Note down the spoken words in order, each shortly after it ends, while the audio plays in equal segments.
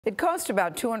It costs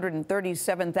about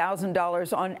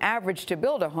 $237,000 on average to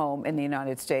build a home in the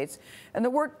United States, and the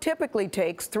work typically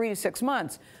takes 3 to 6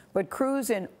 months. But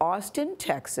crews in Austin,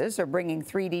 Texas are bringing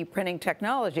 3D printing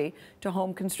technology to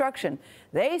home construction.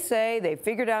 They say they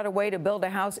figured out a way to build a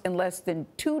house in less than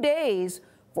 2 days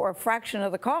for a fraction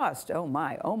of the cost. Oh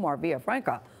my, Omar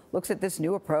Villafranca looks at this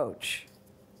new approach.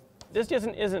 This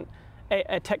isn't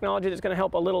a technology that's going to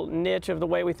help a little niche of the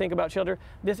way we think about shelter.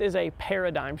 This is a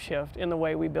paradigm shift in the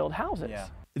way we build houses. Yeah.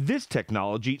 This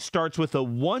technology starts with a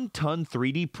 1-ton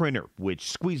 3D printer, which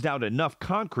squeezed out enough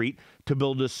concrete to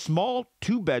build a small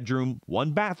 2-bedroom,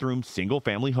 1-bathroom,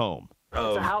 single-family home.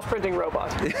 It's a house printing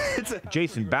robot.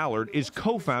 Jason Ballard is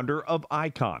co-founder of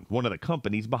Icon, one of the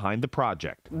companies behind the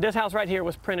project. This house right here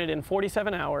was printed in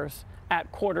 47 hours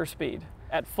at quarter speed.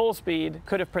 At full speed,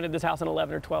 could have printed this house in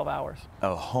 11 or 12 hours.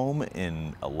 A home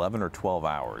in 11 or 12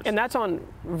 hours. And that's on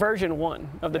version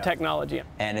 1 of the technology.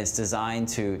 And it's designed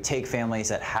to take families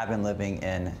that have been living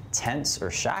in tents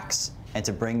or shacks and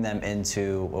to bring them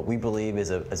into what we believe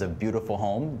is a beautiful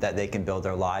home that they can build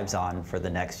their lives on for the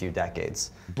next few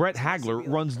decades. Brett Hagler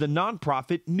runs the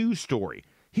nonprofit News Story.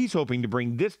 He's hoping to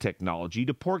bring this technology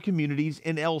to poor communities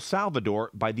in El Salvador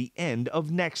by the end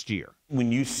of next year.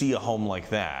 When you see a home like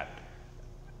that,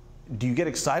 do you get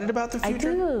excited about the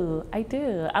future? I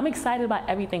do. I'm excited about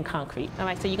everything concrete. All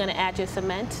right, so you're going to add your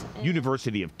cement.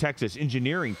 University of Texas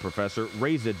engineering professor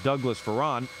Reza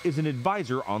Douglas-Farran is an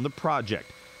advisor on the project.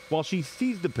 While she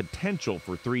sees the potential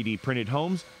for 3D printed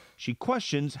homes, she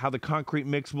questions how the concrete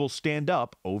mix will stand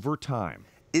up over time.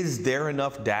 Is there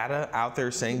enough data out there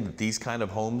saying that these kind of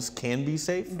homes can be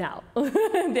safe? No,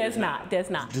 there's not.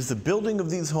 Does the building of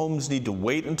these homes need to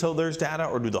wait until there's data,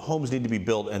 or do the homes need to be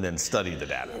built and then study the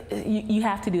data? You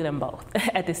have to do them both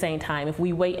at the same time. If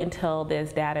we wait until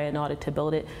there's data in order to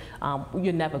build it,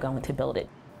 you're never going to build it.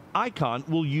 Icon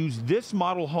will use this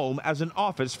model home as an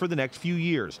office for the next few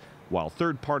years, while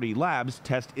third-party labs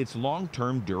test its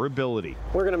long-term durability.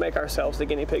 We're going to make ourselves the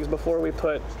guinea pigs before we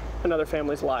put another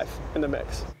family's life in the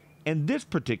mix. And this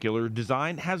particular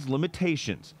design has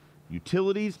limitations.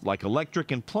 Utilities like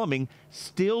electric and plumbing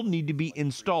still need to be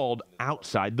installed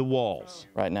outside the walls.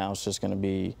 Right now it's just going to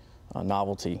be a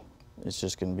novelty. It's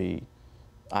just going to be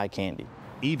eye candy.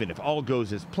 Even if all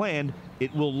goes as planned,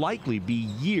 it will likely be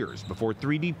years before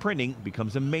 3D printing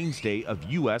becomes a mainstay of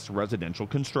U.S. residential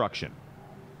construction.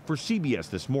 For CBS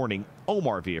This Morning,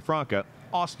 Omar Villafranca,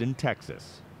 Austin,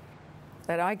 Texas.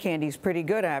 That eye candy's pretty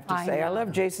good, I have to say. I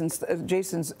love Jason's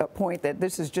point that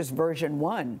this is just version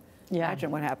 1. Yeah. Imagine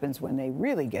what happens when they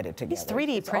really get it together. These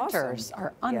 3D printers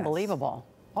are unbelievable.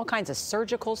 Yes. All kinds of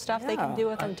surgical stuff they can do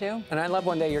with them, too. And I love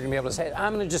one day you're going to be able to say,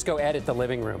 I'm going to just go edit the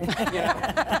living room.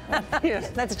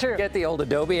 That's true. Get the old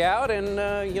Adobe out and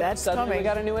suddenly we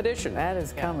got a new edition. That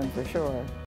is coming for sure.